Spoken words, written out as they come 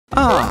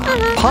Ah,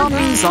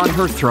 Pomni's on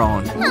her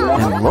throne.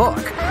 And look.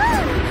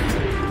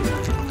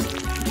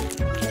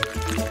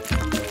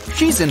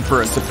 She's in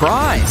for a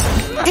surprise.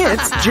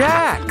 It's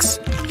Jax.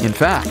 In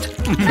fact,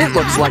 it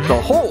looks like the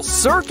whole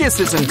circus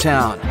is in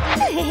town.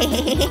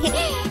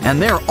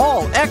 And they're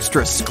all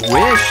extra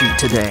squishy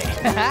today.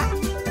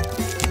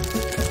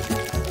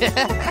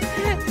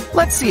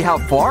 Let's see how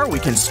far we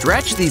can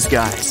stretch these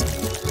guys.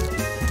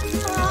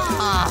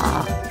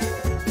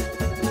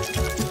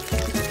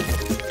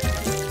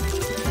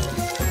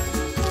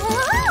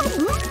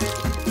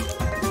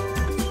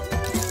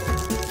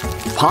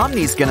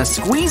 Pomni's gonna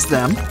squeeze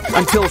them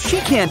until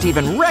she can't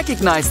even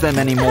recognize them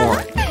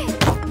anymore.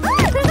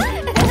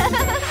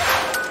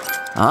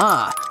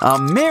 Ah, a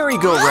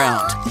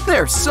merry-go-round.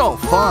 They're so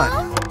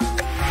fun.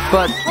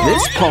 But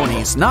this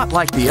pony's not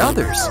like the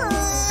others.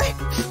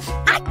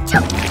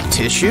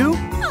 Tissue?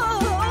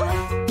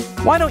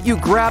 Why don't you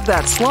grab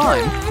that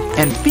slime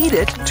and feed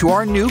it to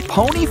our new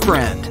pony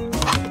friend?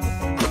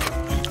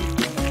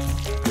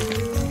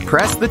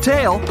 Press the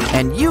tail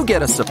and you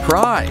get a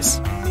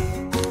surprise.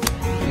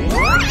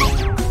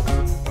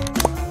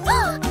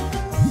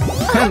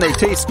 And they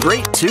taste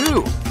great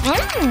too.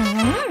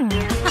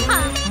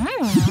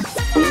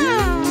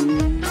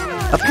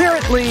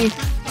 Apparently,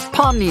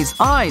 Pomni's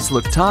eyes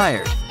look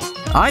tired.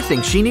 I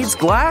think she needs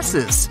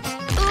glasses.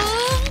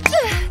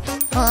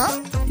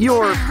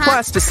 Your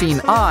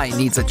plasticine eye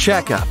needs a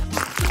checkup.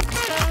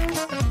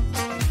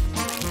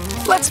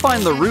 Let's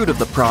find the root of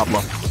the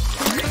problem.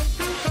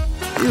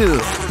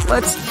 Ew,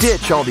 let's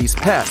ditch all these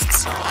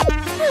pests.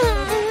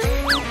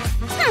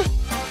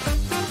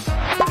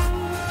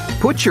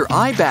 Put your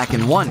eye back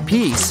in one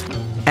piece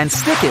and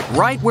stick it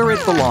right where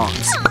it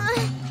belongs.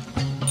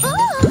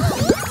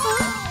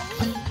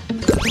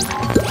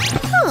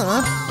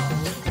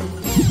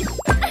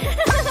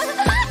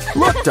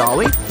 Look,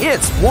 Dolly,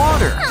 it's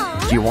water.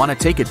 Do you want to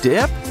take a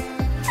dip?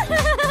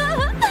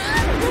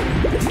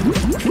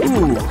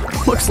 Ooh,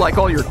 looks like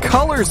all your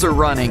colors are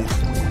running.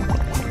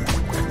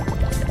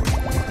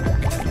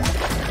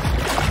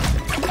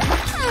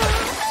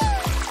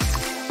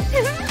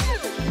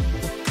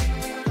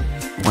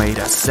 Wait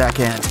a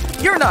second.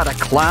 You're not a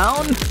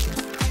clown.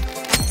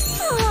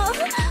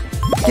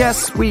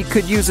 Guess we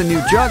could use a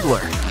new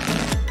juggler.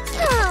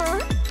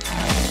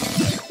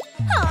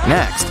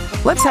 Next,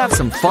 let's have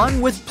some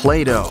fun with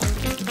Play-Doh.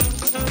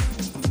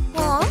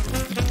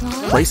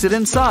 Place it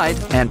inside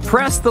and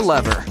press the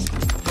lever.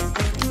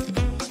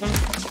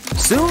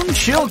 Soon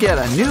she'll get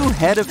a new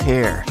head of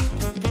hair.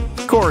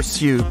 Of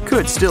course, you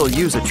could still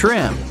use a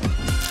trim.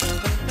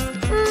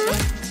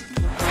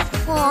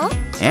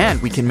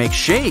 And we can make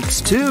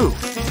shapes too,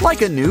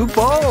 like a new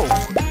bow.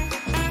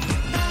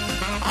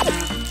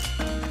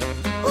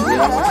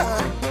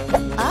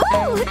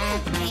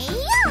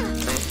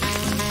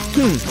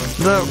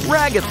 The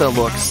Ragatha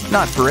look's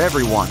not for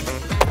everyone.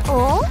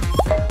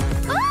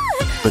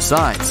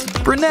 Besides,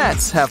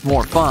 brunettes have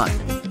more fun.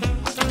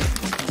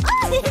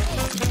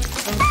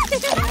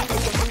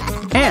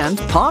 And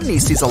Pomni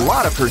sees a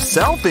lot of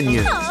herself in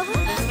you.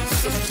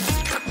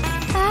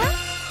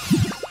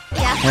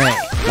 Hey,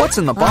 what's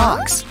in the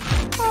box?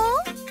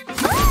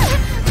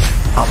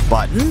 A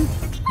button?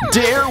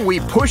 Dare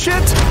we push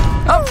it?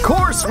 Of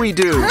course we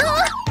do!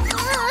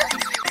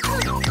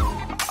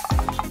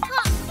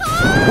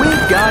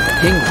 We've got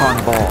ping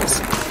pong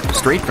balls,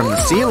 straight from the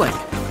ceiling.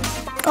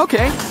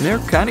 Okay, they're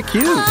kind of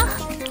cute,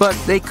 but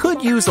they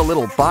could use a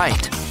little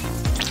bite.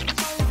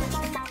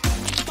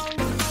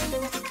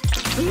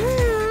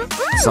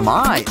 Some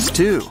eyes,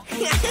 too.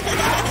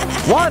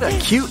 What a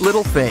cute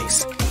little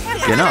face.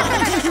 You know,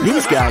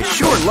 these guys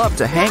sure love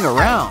to hang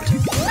around.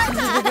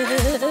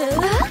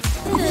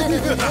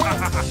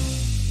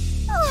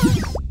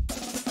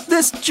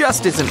 This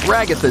just isn't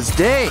Ragatha's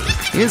day,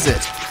 is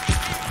it?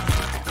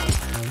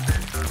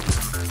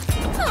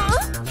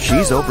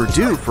 She's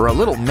overdue for a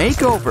little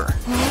makeover.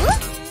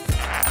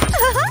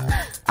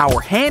 Our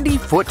handy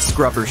foot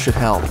scrubber should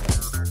help.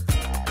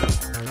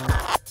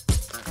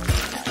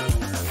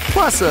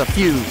 Plus a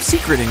few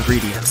secret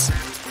ingredients.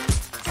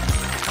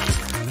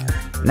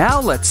 Now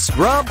let's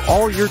scrub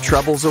all your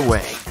troubles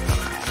away.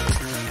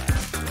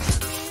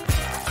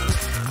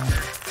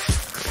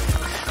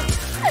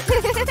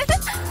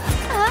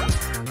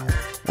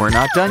 We're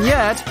not done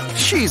yet.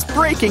 She's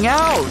breaking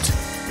out.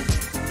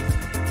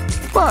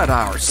 But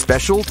our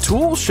special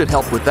tool should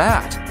help with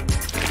that.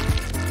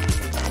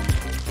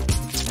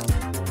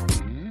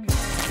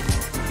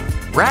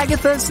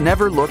 Ragatha's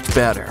never looked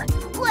better,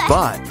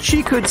 but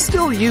she could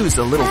still use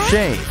a little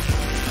shave.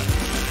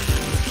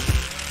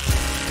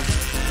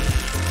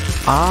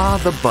 Ah,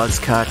 the buzz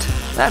cut.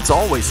 That's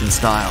always in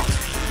style.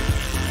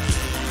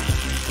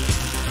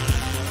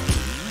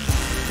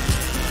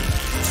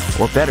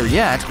 Or better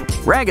yet,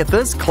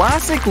 Ragatha's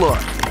classic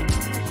look.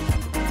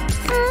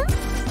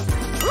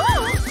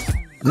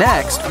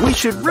 Next, we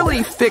should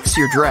really fix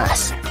your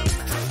dress.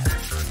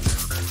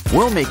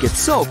 We'll make it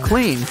so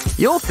clean,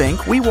 you'll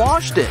think we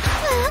washed it.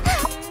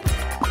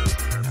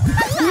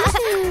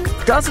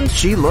 Doesn't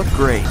she look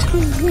great?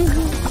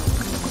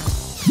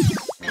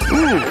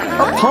 Ooh,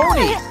 a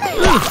pony!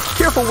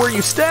 Careful where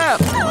you step!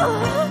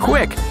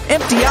 Quick,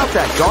 empty out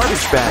that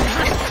garbage bag.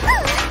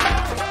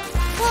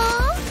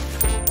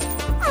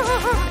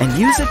 And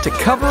use it to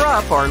cover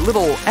up our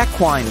little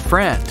equine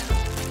friend.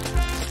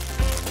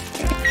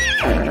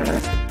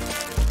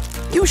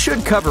 You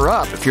should cover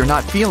up if you're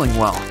not feeling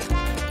well.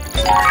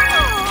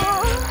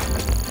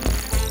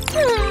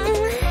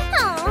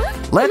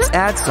 Let's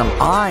add some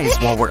eyes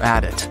while we're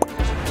at it.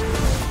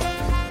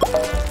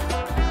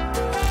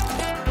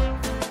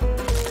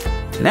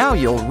 Now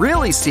you'll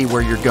really see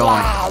where you're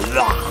going.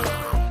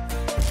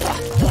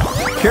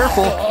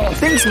 Careful,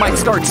 things might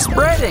start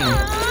spreading.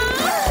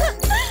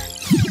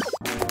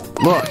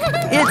 Look,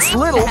 it's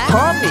little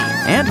Pomni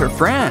and her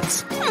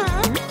friends.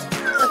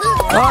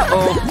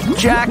 Uh-oh,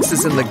 Jax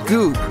is in the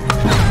goop.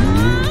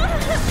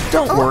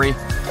 Don't worry,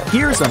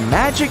 here's a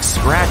magic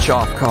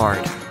scratch-off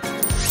card.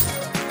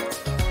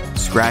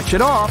 Scratch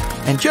it off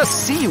and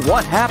just see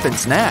what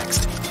happens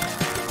next.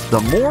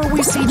 The more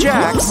we see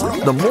Jax,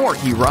 the more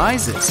he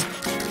rises.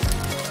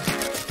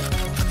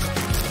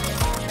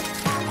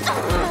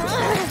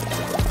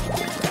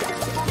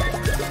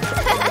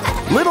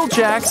 Little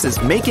Jax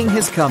is making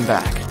his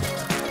comeback.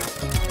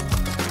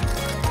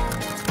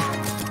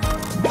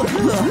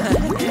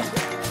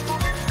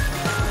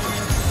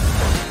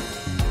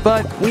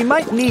 But we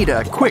might need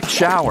a quick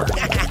shower.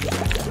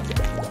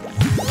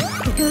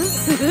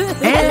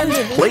 And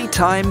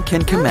playtime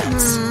can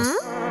commence.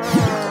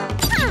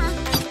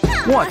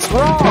 What's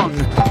wrong?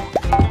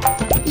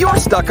 You're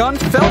stuck on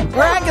Felt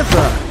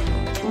Ragatha.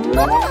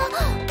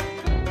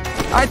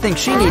 I think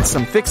she needs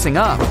some fixing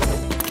up.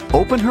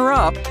 Open her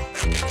up.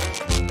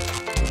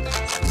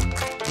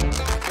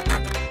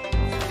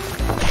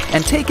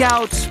 And take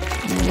out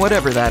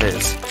whatever that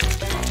is.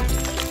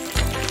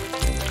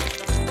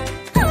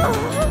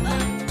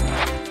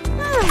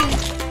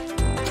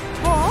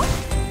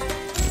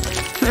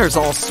 There's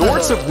all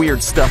sorts of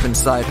weird stuff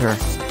inside her.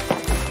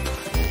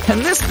 And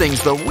this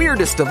thing's the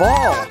weirdest of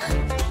all.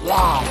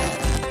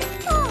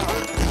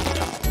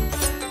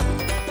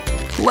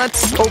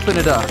 Let's open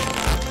it up.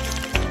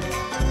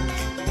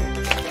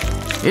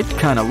 It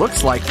kind of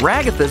looks like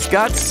Ragatha's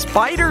got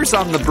spiders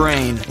on the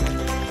brain.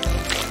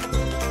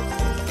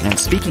 And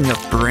speaking of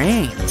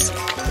brains,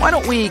 why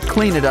don't we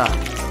clean it up?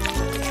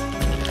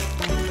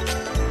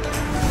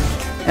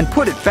 And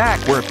put it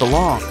back where it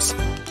belongs.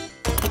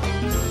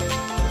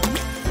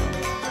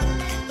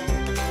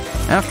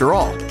 After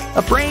all,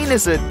 a brain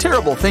is a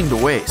terrible thing to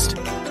waste.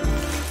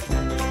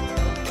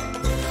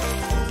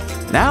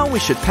 Now we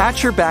should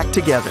patch her back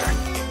together.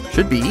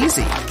 Should be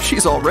easy.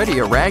 She's already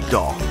a rag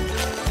doll.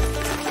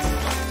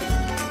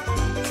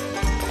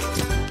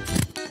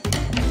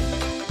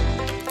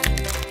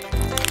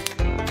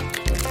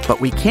 But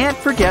we can't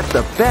forget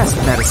the best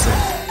medicine.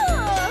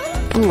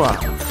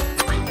 Love.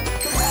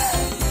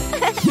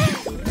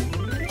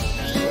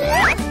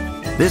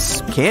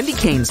 This candy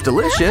cane's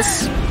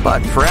delicious,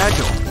 but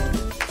fragile.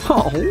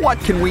 Oh, what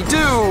can we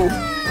do?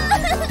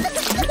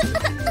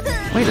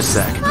 Wait a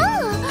sec.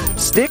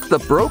 Stick the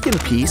broken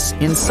piece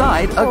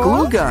inside a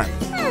glue gun.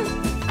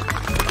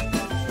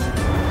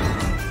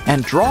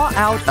 And draw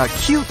out a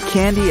cute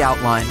candy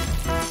outline.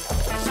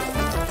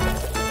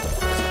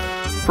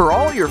 For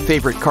all your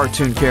favorite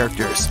cartoon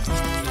characters.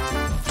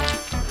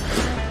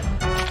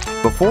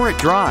 Before it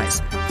dries,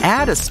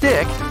 add a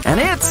stick, and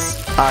it's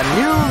a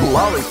new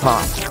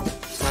lollipop.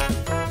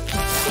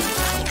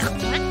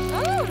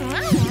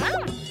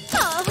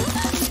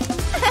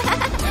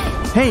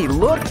 Hey,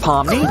 look,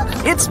 Pomni!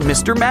 It's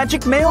Mr.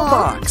 Magic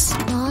Mailbox!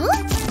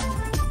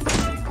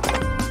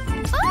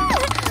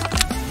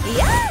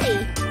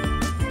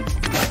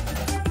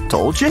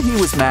 Told you he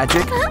was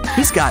magic.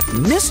 He's got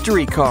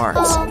mystery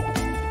cards.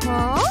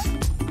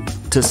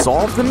 To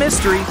solve the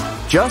mystery,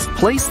 just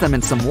place them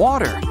in some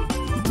water.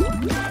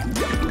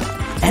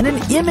 And an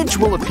image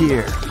will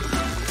appear.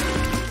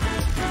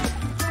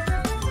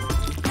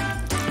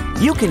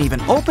 You can even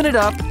open it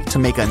up to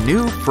make a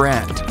new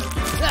friend.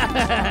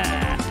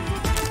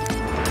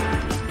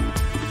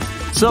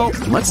 So,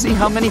 let's see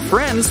how many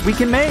friends we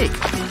can make.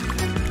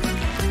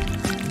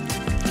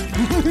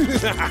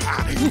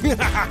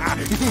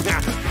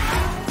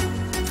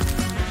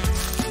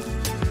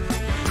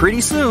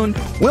 Pretty soon,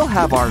 we'll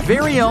have our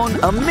very own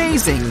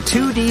amazing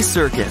 2D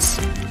circus,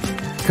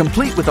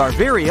 complete with our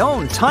very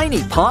own tiny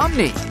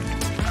Pomni.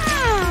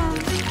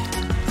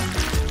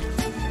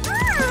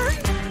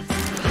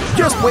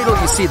 Just wait till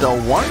you see the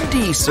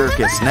 1D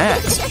circus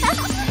next.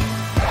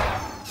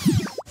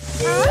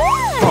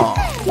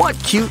 Aw, what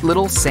cute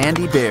little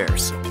sandy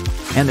bears.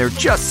 And they're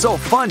just so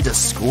fun to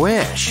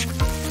squish.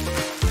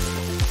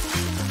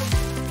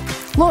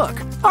 Look,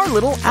 our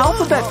little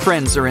alphabet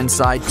friends are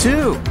inside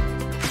too.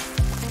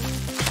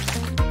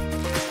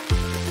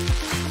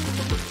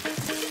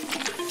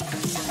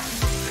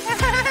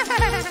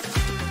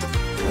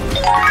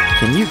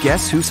 Can you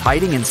guess who's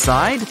hiding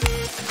inside?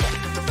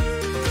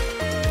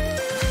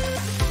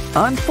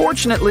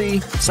 Unfortunately,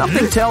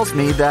 something tells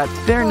me that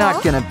they're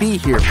not gonna be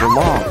here for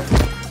long.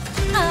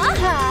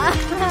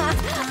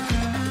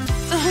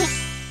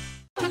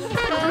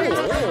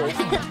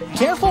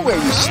 careful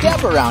where you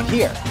step around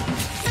here,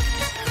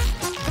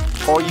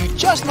 or you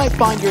just might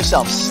find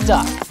yourself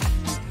stuck.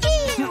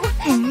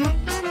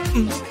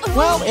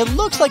 Well, it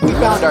looks like we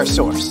found our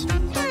source.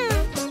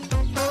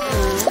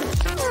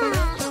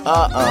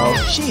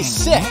 Uh-oh, she's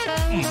sick.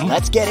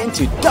 Let's get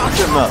into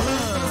doctor mode.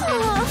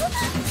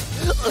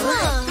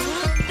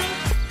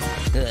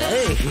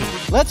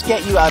 Let's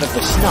get you out of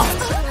the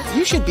snot.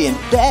 You should be in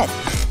bed.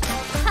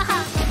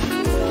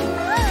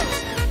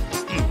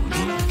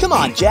 Come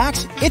on,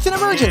 Jax. It's an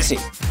emergency.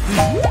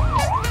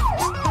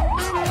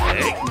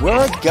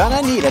 We're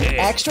gonna need an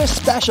extra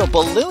special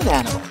balloon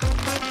animal.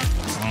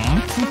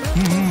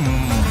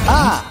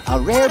 Ah, a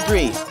rare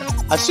breed.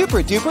 A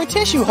super duper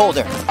tissue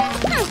holder.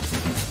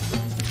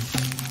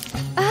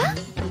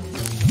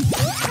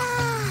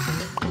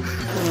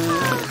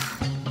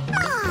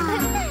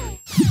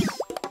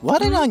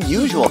 What an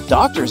unusual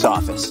doctor's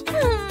office.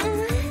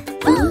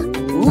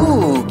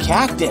 Ooh,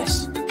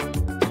 cactus.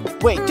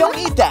 Wait, don't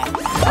eat that.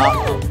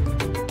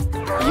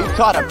 You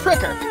caught a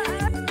pricker.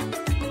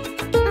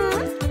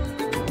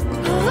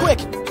 Quick,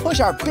 push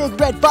our big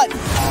red button.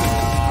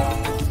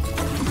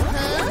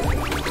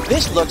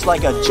 This looks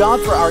like a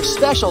job for our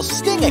special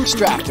sting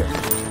extractor.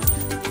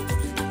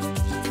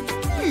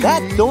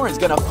 That thorn's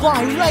gonna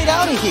fly right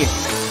out of here.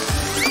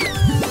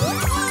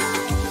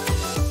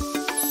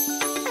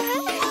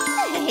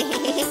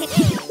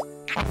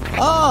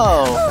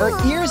 Oh, her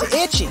ear's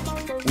itchy.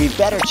 We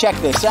better check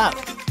this out.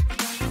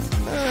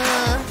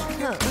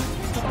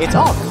 It's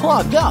all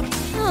clogged up.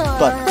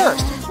 But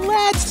first,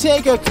 let's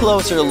take a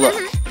closer look.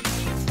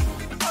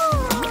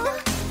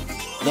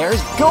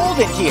 There's gold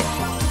in here.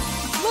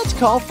 Let's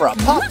call for a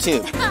pop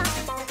tube.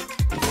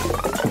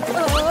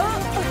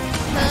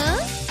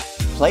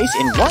 Place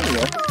in one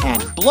ear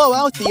and blow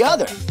out the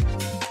other.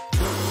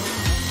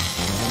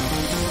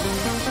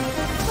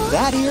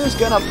 That ear's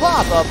gonna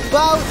pop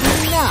about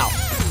now.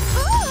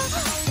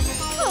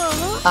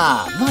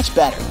 Ah, much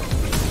better.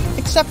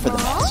 Except for the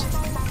mess.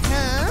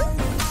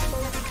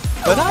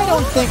 But I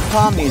don't think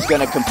Pomni's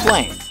gonna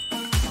complain.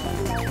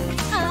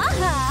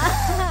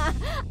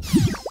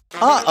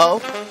 Uh-oh,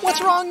 what's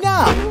wrong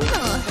now?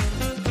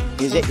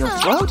 Is it your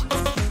throat?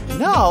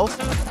 No.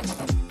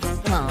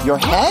 Your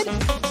head?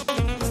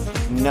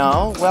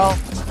 No, well,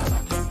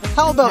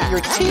 how about your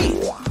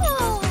teeth?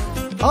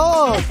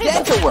 Oh,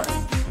 dental work.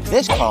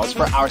 This calls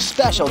for our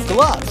special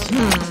gloves.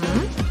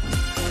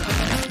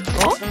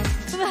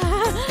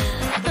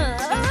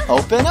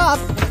 Open up.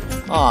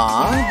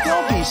 Aw,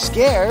 don't be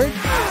scared.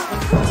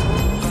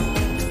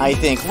 I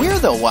think we're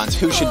the ones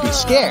who should be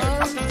scared.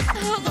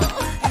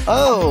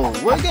 Oh,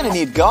 we're gonna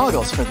need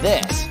goggles for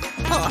this.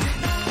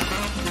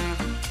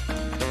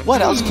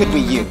 What else could we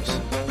use?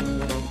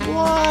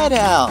 What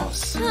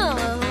else?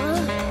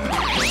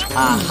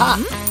 Aha!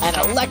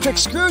 An electric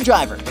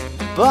screwdriver,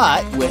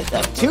 but with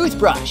a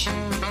toothbrush.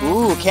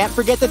 Ooh, can't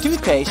forget the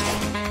toothpaste.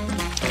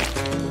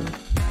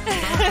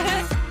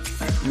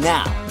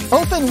 Now,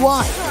 open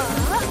wide.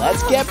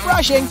 Let's get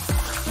brushing.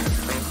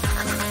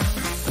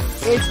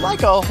 It's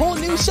like a whole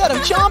new set of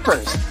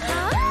chompers.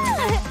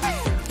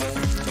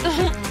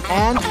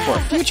 And for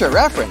future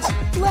reference,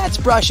 let's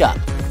brush up.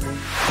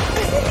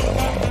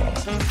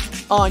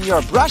 On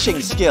your brushing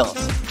skills.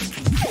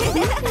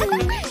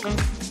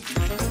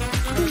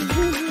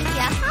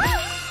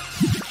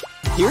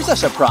 Here's a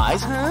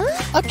surprise.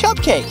 A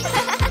cupcake.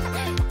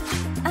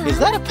 Is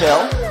that a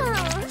pill?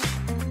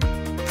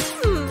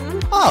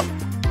 Oh,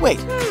 wait,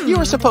 you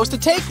were supposed to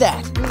take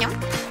that.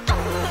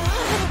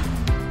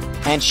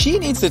 And she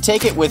needs to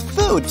take it with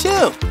food,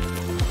 too.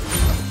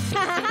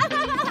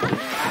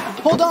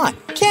 Hold on,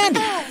 candy,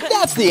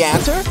 that's the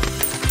answer.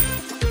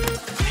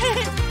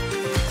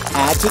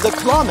 Add to the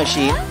claw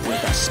machine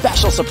with a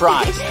special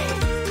surprise.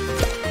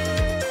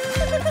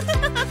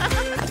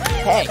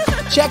 Hey,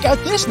 check out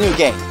this new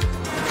game.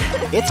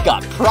 It's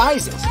got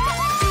prizes.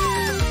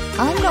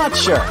 I'm not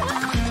sure.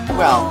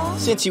 Well,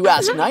 since you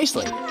asked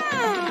nicely,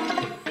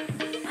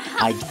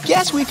 I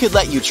guess we could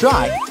let you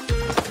try.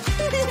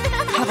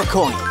 Have a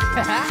coin.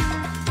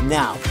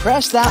 Now,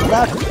 press that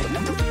lever.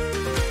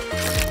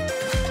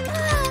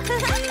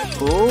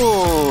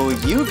 Ooh,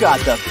 you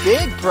got the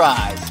big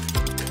prize.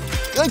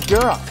 Good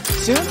girl.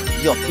 Soon,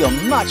 you'll feel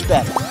much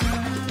better.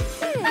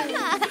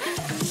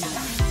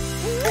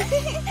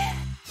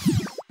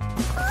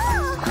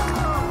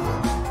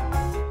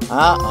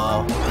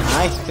 Uh-oh,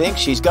 I think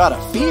she's got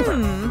a fever.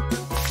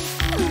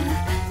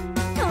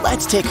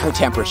 Let's take her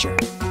temperature.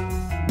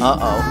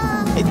 Uh-oh,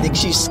 I think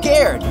she's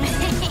scared.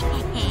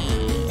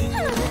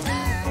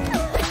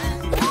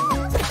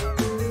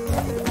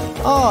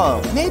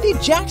 Oh, maybe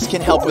Jax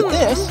can help with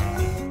this.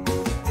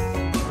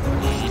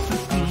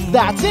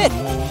 That's it!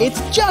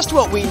 It's just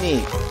what we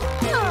need.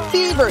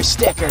 Fever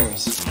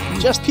stickers.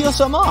 Just peel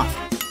some off.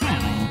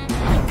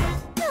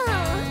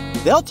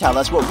 They'll tell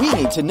us what we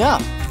need to know.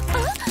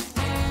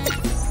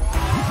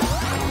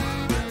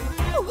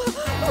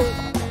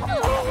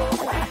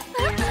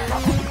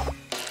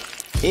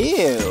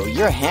 Ew,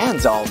 your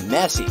hand's all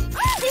messy.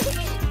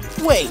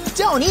 Wait,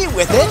 don't eat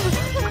with it!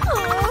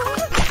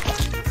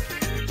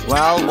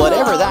 Well,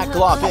 whatever that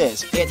glop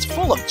is, it's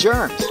full of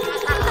germs.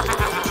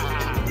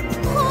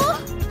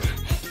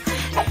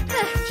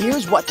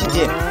 Here's what to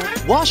do.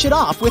 Wash it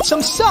off with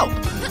some soap.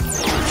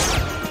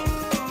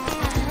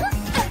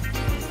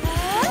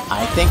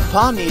 I think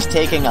Pomni's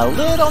taking a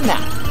little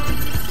nap.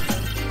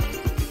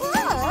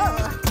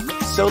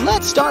 So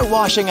let's start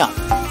washing up.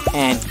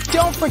 And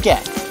don't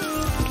forget,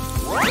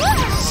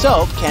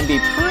 soap can be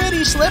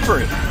pretty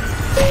slippery.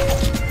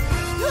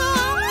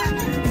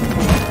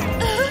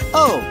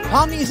 Oh,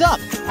 Pomni's up.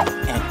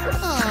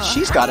 And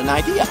she's got an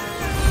idea.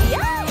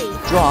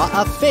 Draw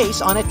a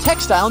face on a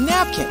textile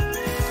napkin.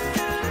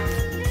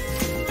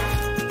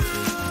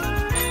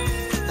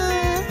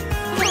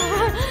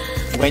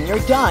 When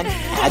you're done,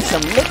 add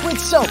some liquid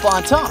soap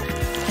on top.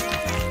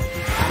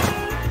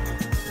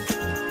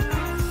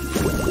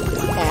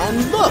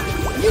 And look,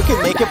 you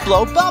can make it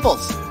blow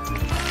bubbles.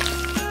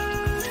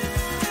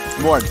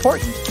 More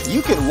important,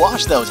 you can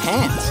wash those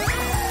hands.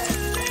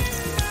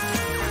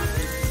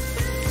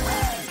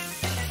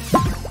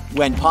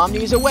 When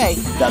Pomni's away,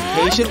 the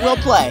patient will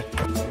play.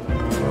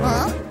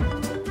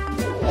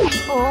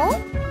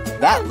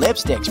 That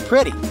lipstick's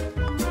pretty,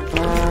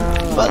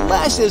 but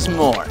less is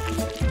more.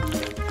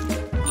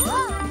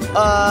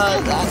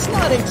 That's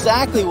not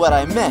exactly what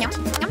I meant.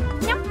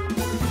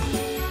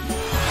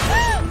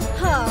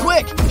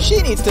 Quick,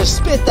 she needs to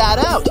spit that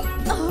out.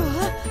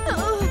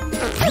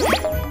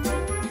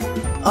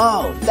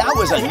 Oh, that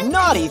was a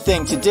naughty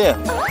thing to do.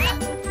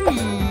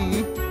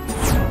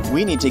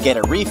 We need to get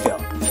a refill.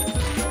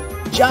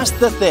 Just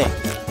the thing.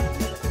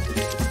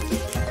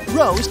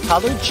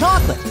 Rose-colored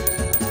chocolate.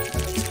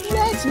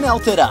 Let's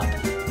melt it up.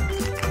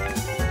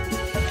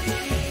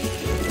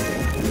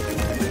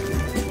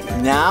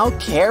 Now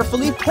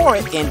carefully pour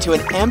it into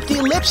an empty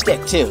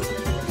lipstick tube.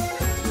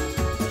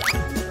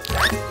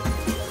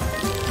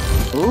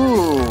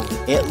 Ooh,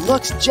 it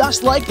looks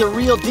just like the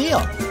real deal.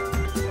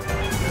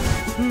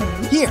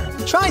 Here,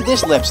 try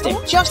this lipstick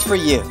just for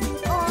you.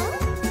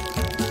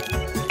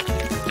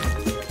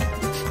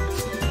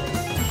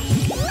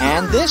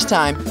 And this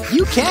time,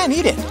 you can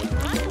eat it.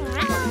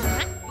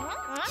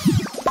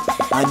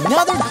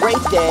 Another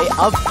great day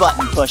of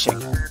button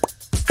pushing.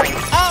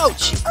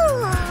 Ouch!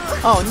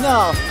 Oh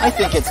no, I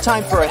think it's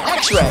time for an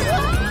X-ray.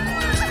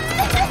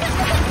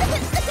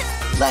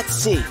 Let's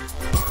see.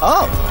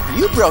 Oh,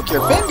 you broke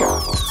your finger.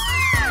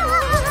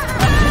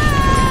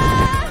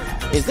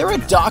 Is there a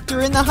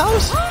doctor in the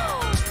house?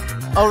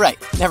 Oh right,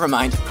 never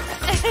mind.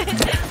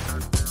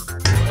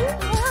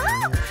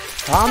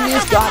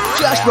 Pomni's got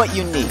just what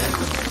you need.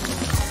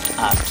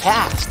 A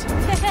cast.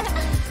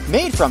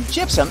 Made from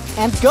gypsum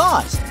and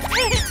gauze.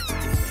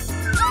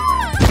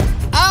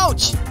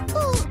 Ouch!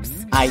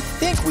 I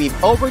think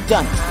we've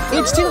overdone it.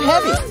 It's too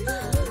heavy.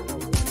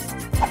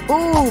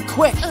 Ooh,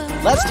 quick!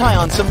 Let's tie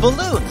on some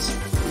balloons.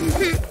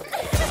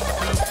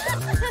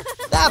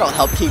 That'll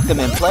help keep them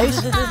in place.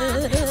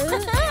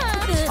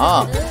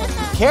 Oh,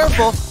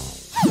 careful.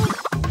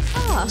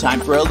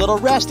 Time for a little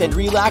rest and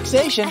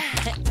relaxation.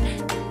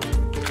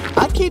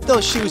 I'd keep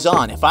those shoes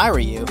on if I were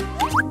you.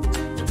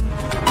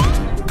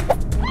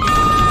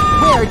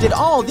 Where did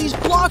all these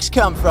blocks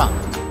come from?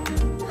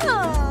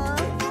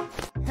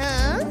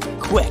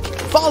 Quick,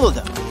 follow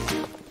them.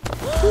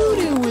 Who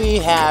do we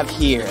have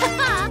here?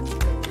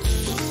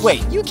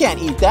 Wait, you can't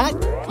eat that.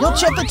 You'll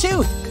chip the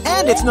tooth,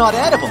 and it's not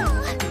edible.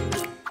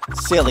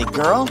 Silly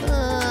girl.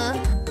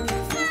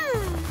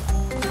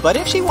 But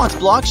if she wants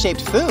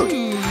block-shaped food,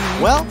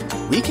 well,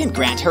 we can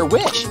grant her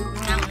wish.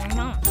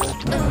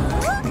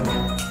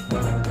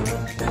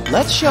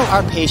 Let's show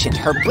our patient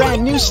her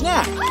brand new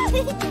snack.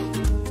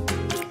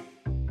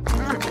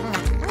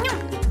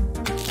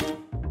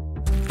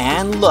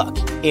 And look,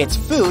 it's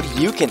food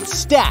you can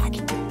stack.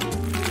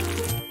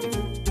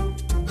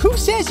 Who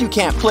says you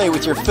can't play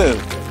with your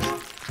food?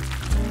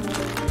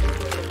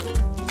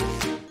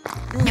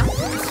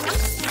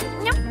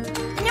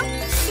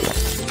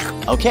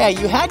 Okay,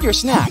 you had your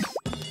snack,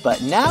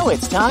 but now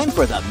it's time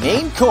for the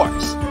main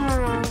course.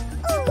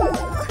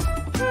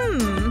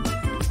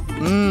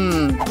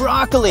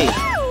 Broccoli.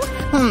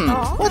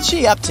 What's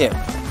she up to?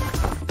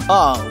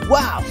 Oh,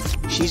 wow,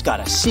 she's got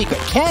a secret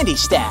candy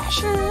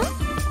stash.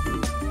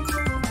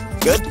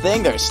 Good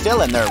thing they're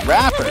still in their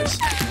wrappers.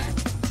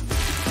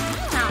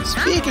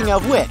 Speaking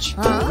of which,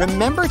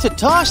 remember to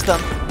toss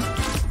them.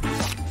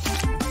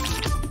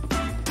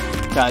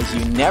 Because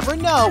you never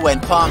know when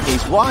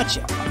Pomni's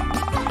watching.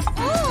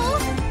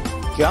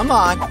 Come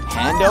on,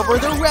 hand over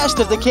the rest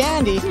of the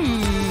candy.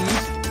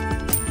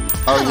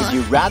 Or would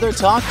you rather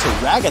talk to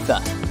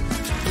Ragatha?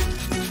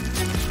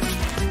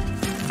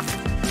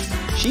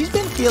 She's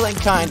been feeling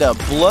kinda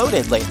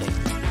bloated lately.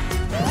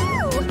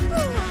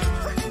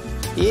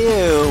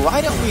 Ew,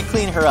 why don't we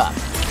clean her up?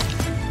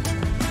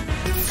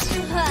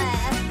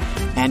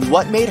 And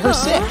what made her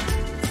sick?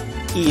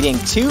 Eating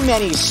too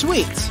many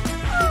sweets.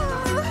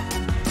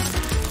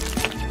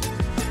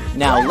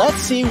 Now let's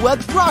see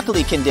what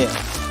broccoli can do.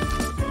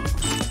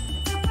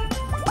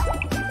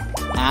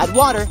 Add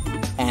water,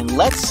 and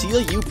let's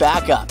seal you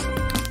back up.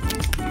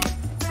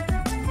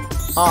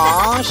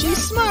 Aw, she's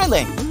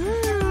smiling.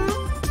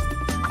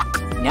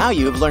 Now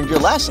you've learned your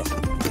lesson.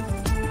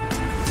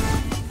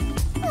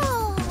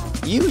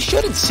 You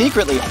shouldn't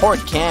secretly hoard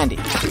candy.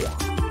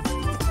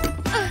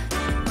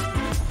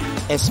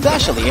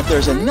 Especially if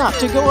there's enough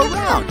to go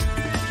around.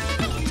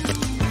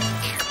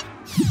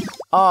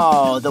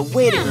 Oh, the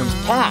waiting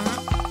room's packed.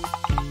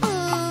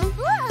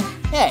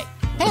 Hey,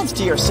 hands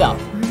to yourself.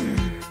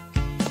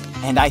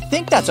 And I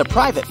think that's a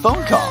private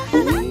phone call.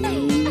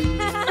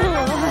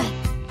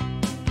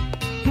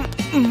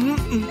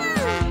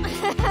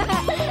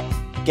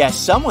 Guess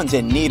someone's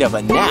in need of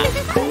a nap.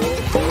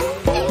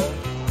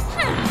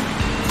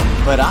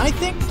 But I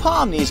think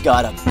Pomni's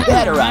got a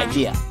better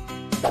idea.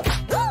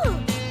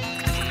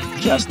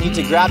 Just need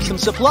to grab some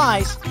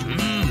supplies.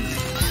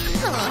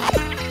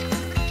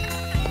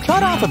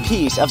 Cut off a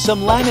piece of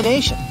some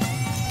lamination.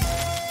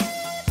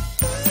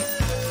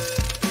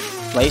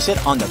 Place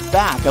it on the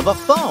back of a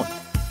phone.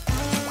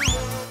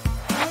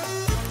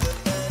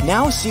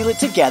 Now seal it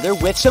together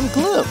with some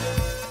glue.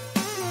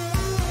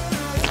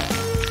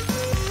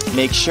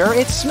 Make sure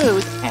it's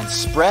smooth and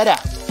spread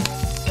out.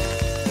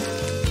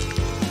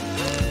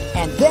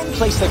 And then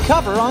place the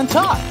cover on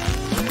top.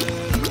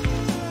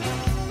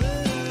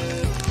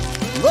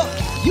 Look,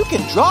 you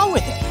can draw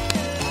with it.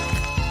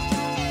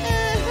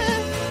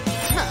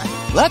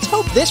 Let's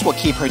hope this will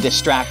keep her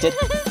distracted.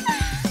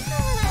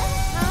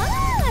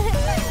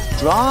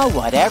 Draw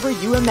whatever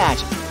you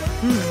imagine.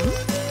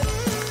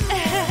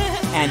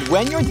 And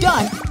when you're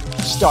done,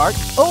 start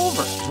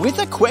over with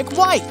a quick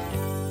wipe.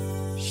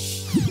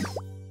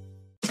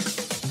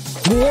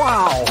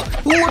 Wow!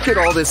 Look at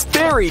all this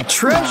buried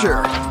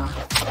treasure!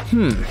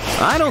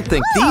 I don't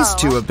think these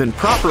two have been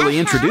properly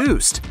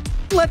introduced.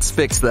 Let's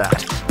fix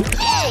that.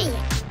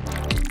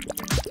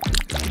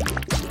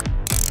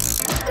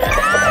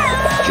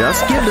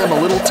 Just give them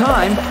a little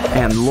time,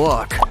 and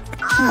look.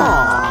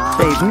 Aw,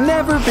 they've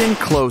never been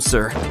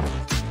closer.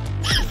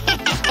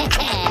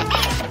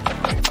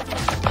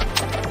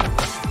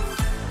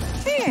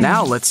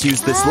 Now let's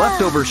use this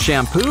leftover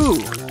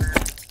shampoo.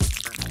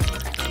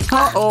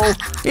 Uh-oh,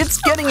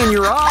 it's getting in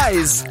your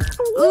eyes.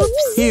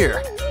 Oops.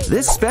 Here,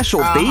 this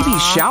special baby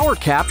shower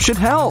cap should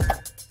help.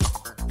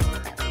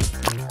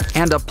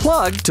 And a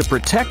plug to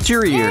protect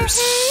your ears.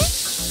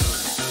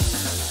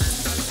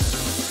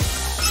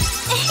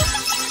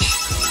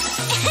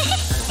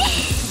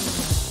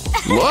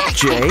 Look,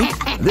 Jay,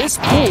 this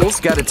pool's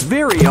got its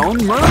very own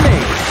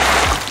mermaid.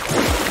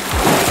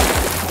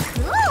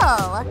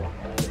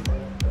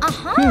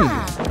 Cool.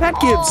 That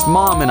gives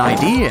Mom an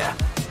idea.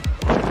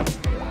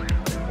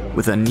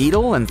 With a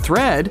needle and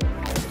thread,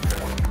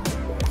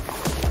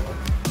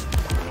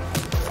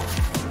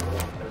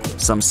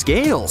 some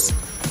scales,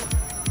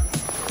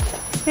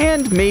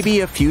 and maybe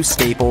a few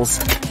staples.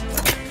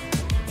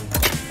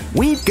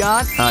 We've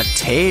got a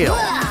tail.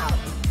 Wow.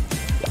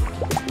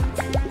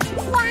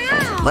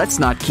 Let's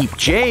not keep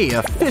Jay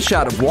a fish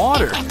out of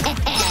water.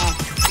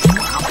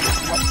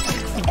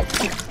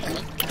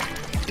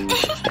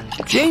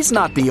 Jay's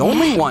not the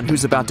only one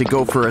who's about to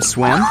go for a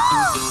swim.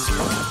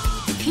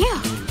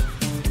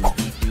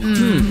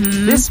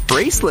 This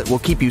bracelet will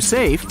keep you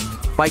safe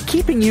by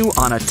keeping you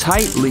on a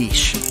tight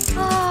leash.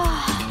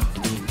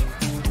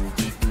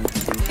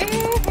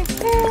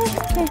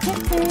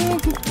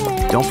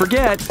 Don't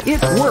forget,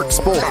 it works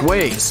both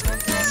ways.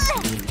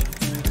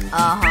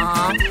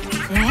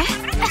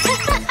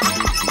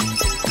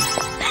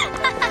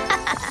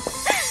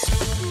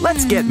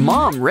 Let's get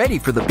Mom ready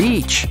for the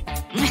beach.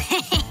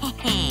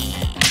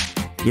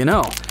 You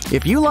know,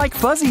 if you like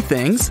fuzzy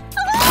things,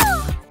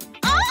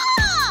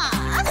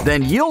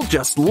 then you'll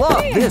just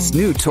love this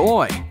new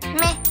toy.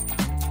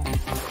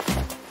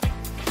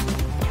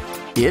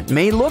 It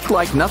may look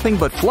like nothing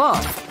but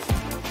fluff,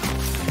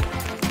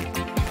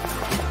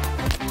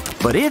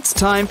 but it's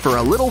time for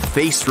a little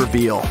face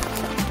reveal.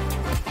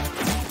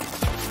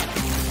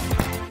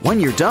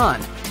 When you're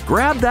done,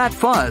 grab that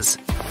fuzz,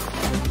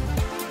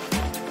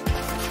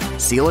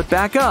 seal it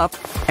back up,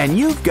 and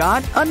you've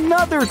got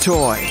another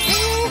toy.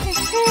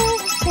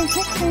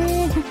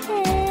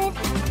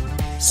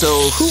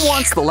 So, who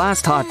wants the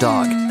last hot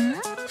dog?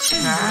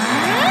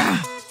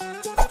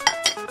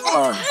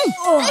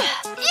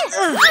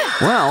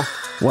 Well,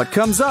 what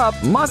comes up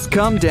must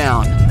come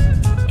down.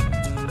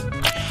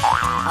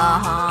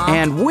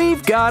 And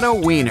we've got a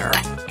wiener.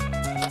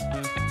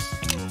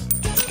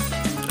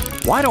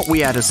 Why don't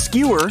we add a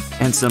skewer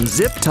and some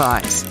zip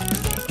ties?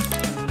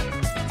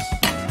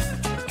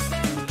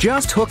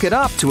 Just hook it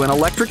up to an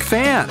electric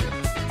fan.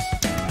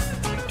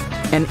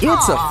 And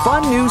it's a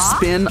fun new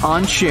spin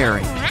on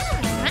sharing.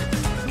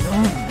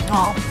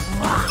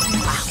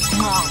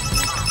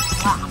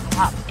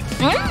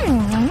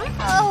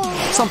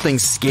 Something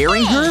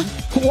scaring her?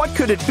 What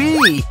could it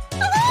be?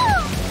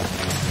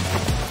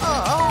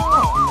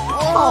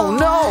 Oh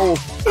no!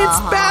 It's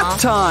bath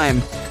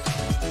time!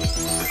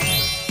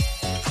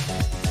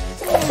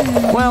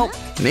 Well,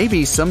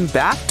 maybe some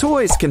bath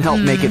toys can help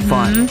make it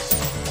fun.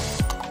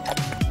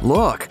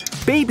 Look,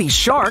 baby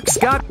sharks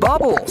got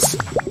bubbles.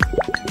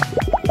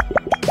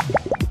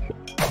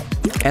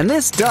 And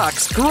this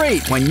duck's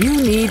great when you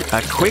need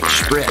a quick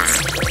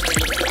spritz.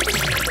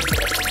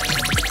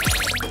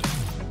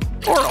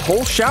 Or a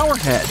whole shower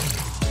head.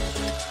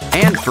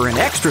 And for an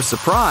extra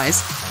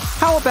surprise,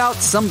 how about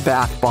some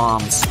bath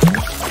bombs?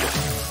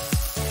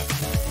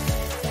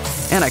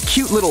 And a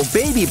cute little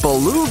baby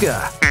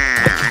beluga.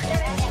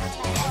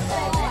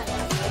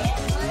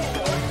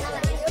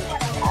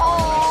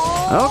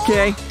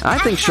 Okay, I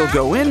think she'll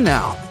go in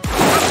now.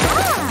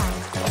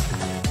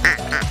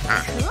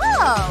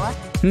 Cool.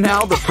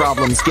 Now the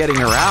problem's getting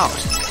her out.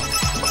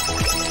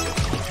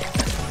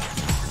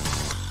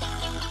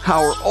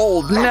 Our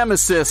old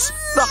nemesis,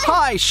 the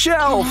high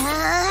shelf.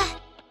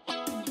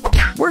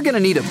 We're gonna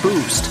need a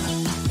boost.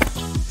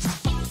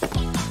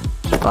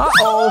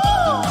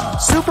 Uh-oh!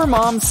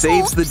 Supermom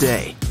saves the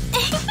day.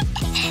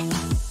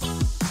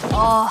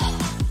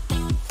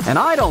 And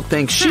I don't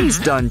think she's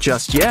done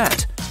just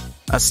yet.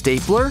 A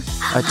stapler,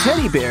 a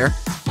teddy bear,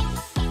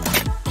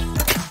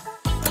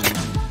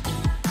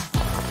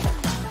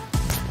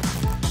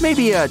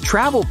 maybe a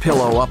travel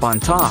pillow up on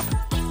top.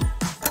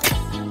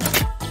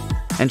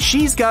 And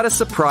she's got a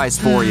surprise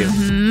for you.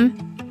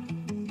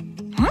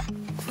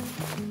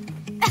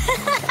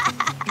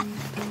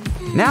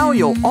 Now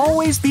you'll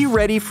always be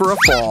ready for a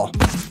fall.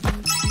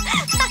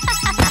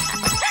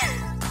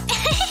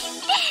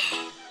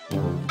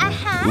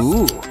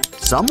 Ooh,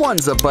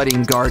 someone's a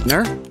budding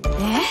gardener.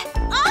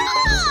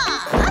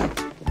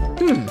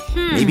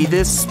 Maybe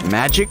this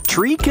magic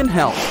tree can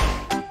help.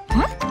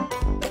 Cool.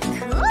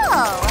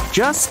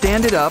 Just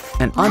stand it up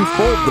and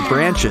unfold the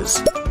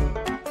branches.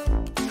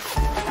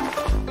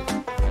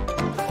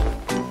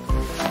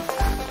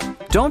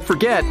 Don't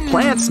forget,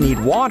 plants need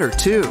water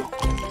too.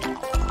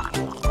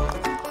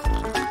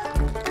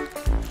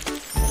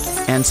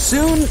 And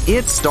soon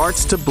it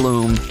starts to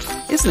bloom.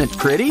 Isn't it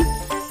pretty?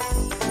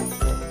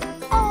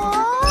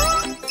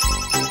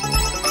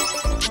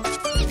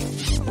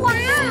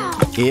 Wow.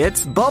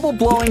 It's bubble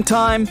blowing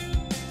time.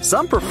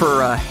 Some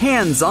prefer a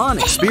hands-on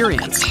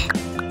experience.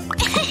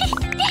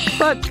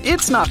 But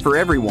it's not for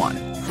everyone.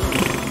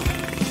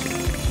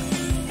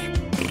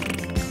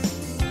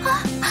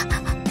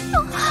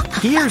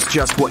 Here's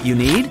just what you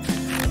need.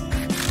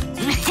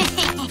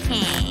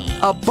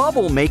 A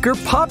bubble maker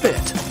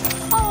puppet.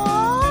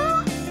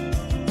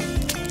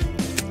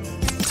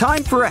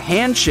 Time for a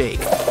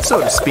handshake,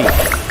 so to speak.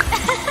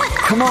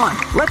 Come on,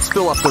 let's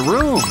fill up the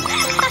room.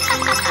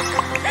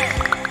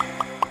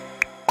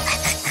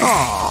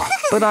 Aw,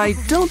 but I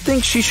don't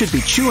think she should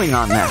be chewing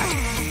on that.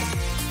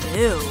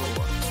 Ew.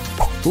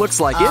 Looks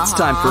like it's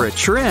time for a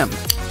trim.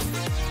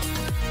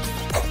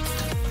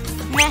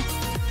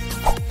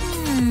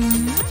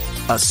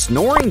 A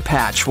snoring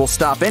patch will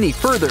stop any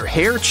further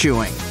hair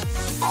chewing.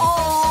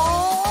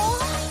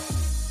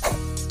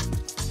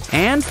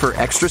 And for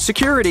extra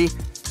security,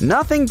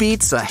 nothing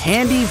beats a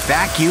handy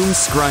vacuum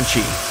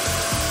scrunchie.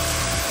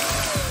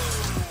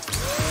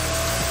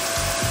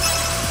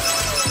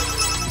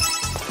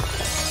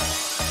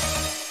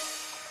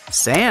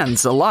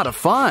 Sand's a lot of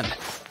fun.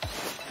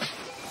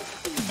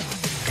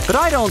 But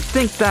I don't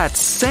think that's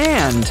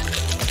sand.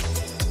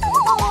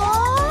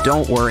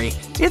 Don't worry,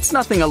 it's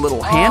nothing a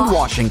little hand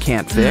washing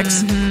can't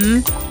fix.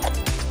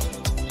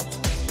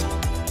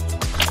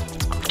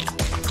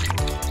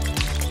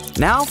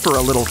 Now for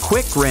a little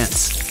quick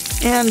rinse.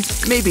 And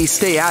maybe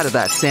stay out of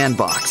that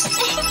sandbox.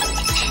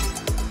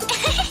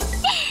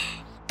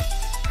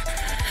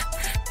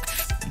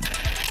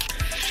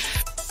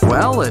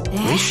 Well, at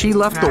least she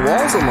left the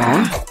walls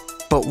alone.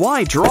 But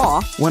why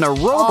draw when a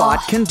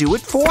robot can do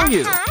it for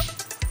you?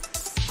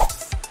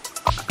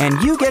 And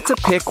you get to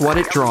pick what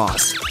it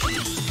draws.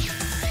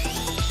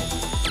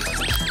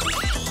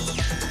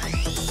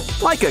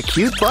 Like a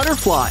cute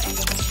butterfly.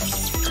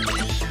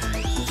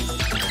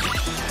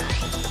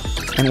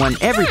 And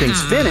when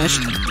everything's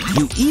finished,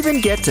 you even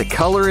get to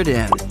color it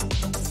in.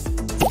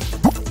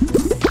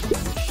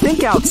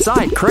 Think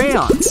outside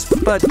crayons,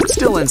 but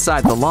still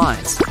inside the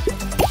lines.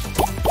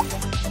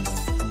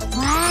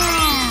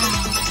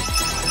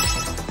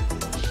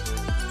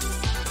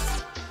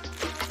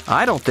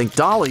 I don't think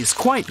Dolly's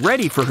quite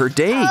ready for her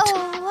date.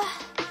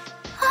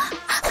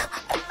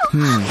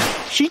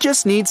 She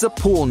just needs a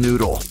pool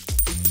noodle.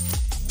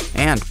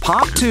 And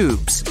pop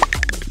tubes.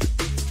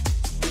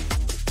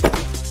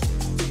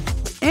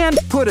 And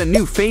put a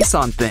new face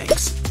on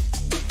things.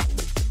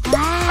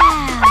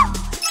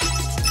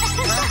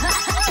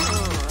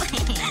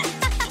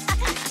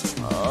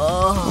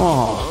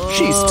 Oh,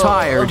 she's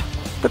tired,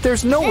 but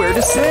there's nowhere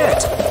to sit.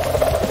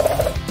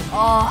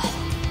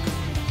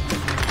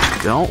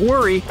 Don't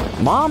worry,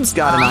 Mom's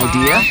got an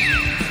idea.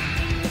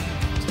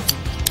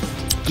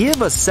 Give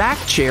a sack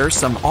chair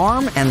some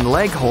arm and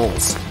leg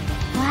holes.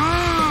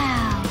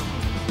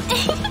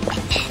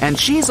 And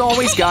she's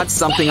always got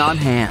something on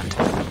hand.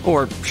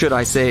 Or should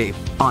I say,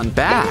 on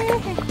back.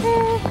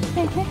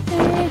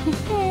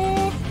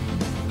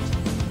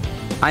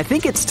 I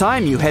think it's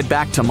time you head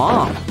back to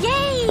Mom. Yay!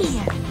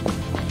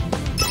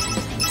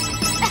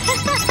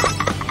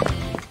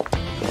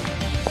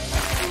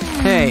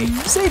 Hey,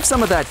 save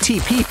some of that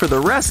TP for the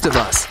rest of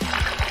us.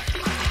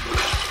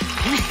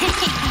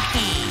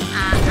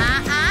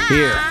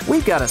 Here,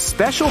 we've got a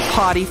special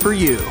potty for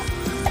you.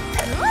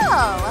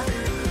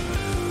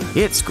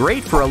 It's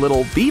great for a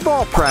little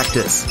b-ball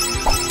practice.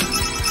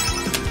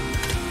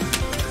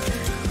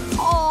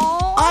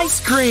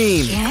 Ice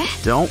cream!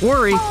 Don't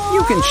worry,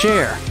 you can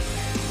share.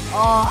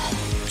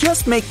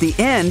 Just make the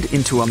end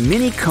into a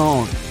mini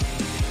cone.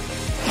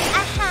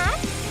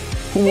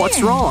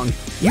 What's wrong?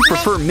 You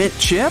prefer mint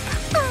chip?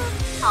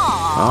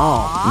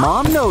 Oh,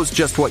 Mom knows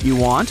just what you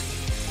want.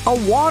 A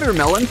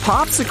watermelon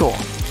popsicle.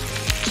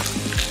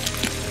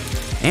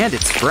 And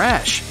it's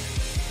fresh.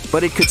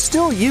 But it could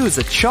still use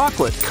a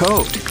chocolate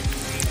coat.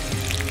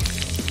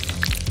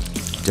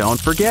 Don't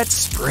forget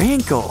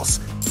sprinkles.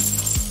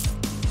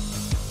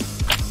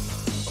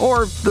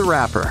 Or the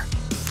wrapper.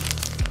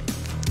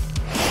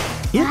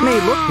 It may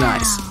look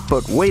nice,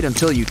 but wait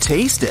until you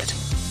taste it.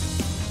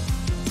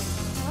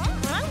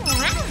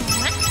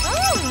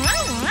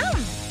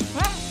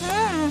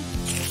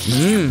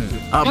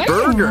 A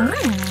burger.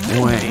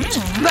 Wait,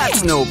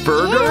 that's no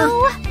burger.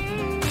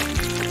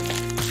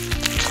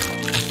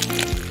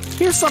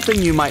 Here's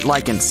something you might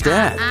like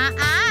instead.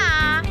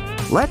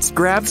 Let's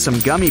grab some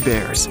gummy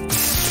bears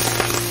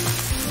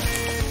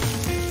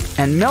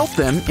and melt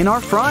them in our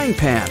frying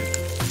pan.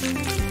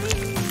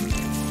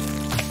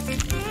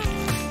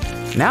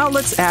 Now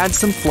let's add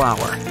some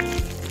flour.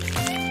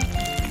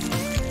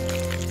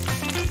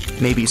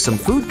 Maybe some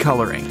food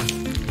coloring.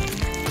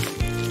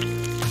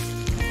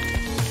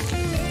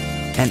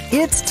 And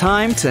it's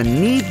time to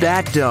knead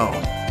that dough.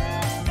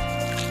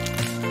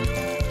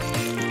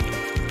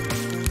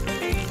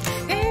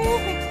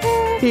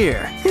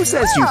 Here, who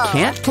says you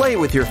can't play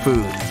with your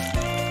food?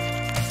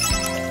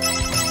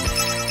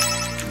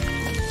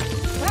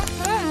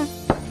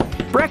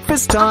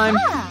 Breakfast time!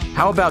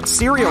 How about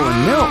cereal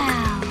and milk?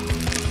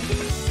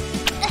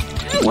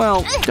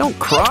 Well, don't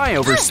cry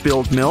over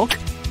spilled milk.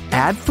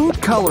 Add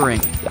food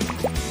coloring.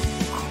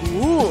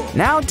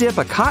 Now dip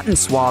a cotton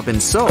swab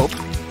in soap.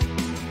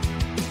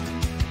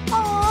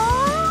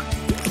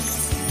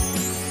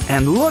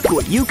 And look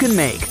what you can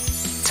make.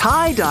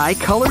 Tie-dye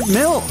colored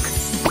milk.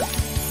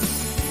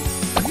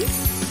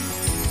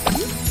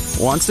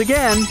 Once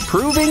again,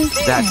 proving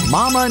that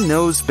Mama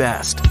knows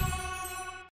best.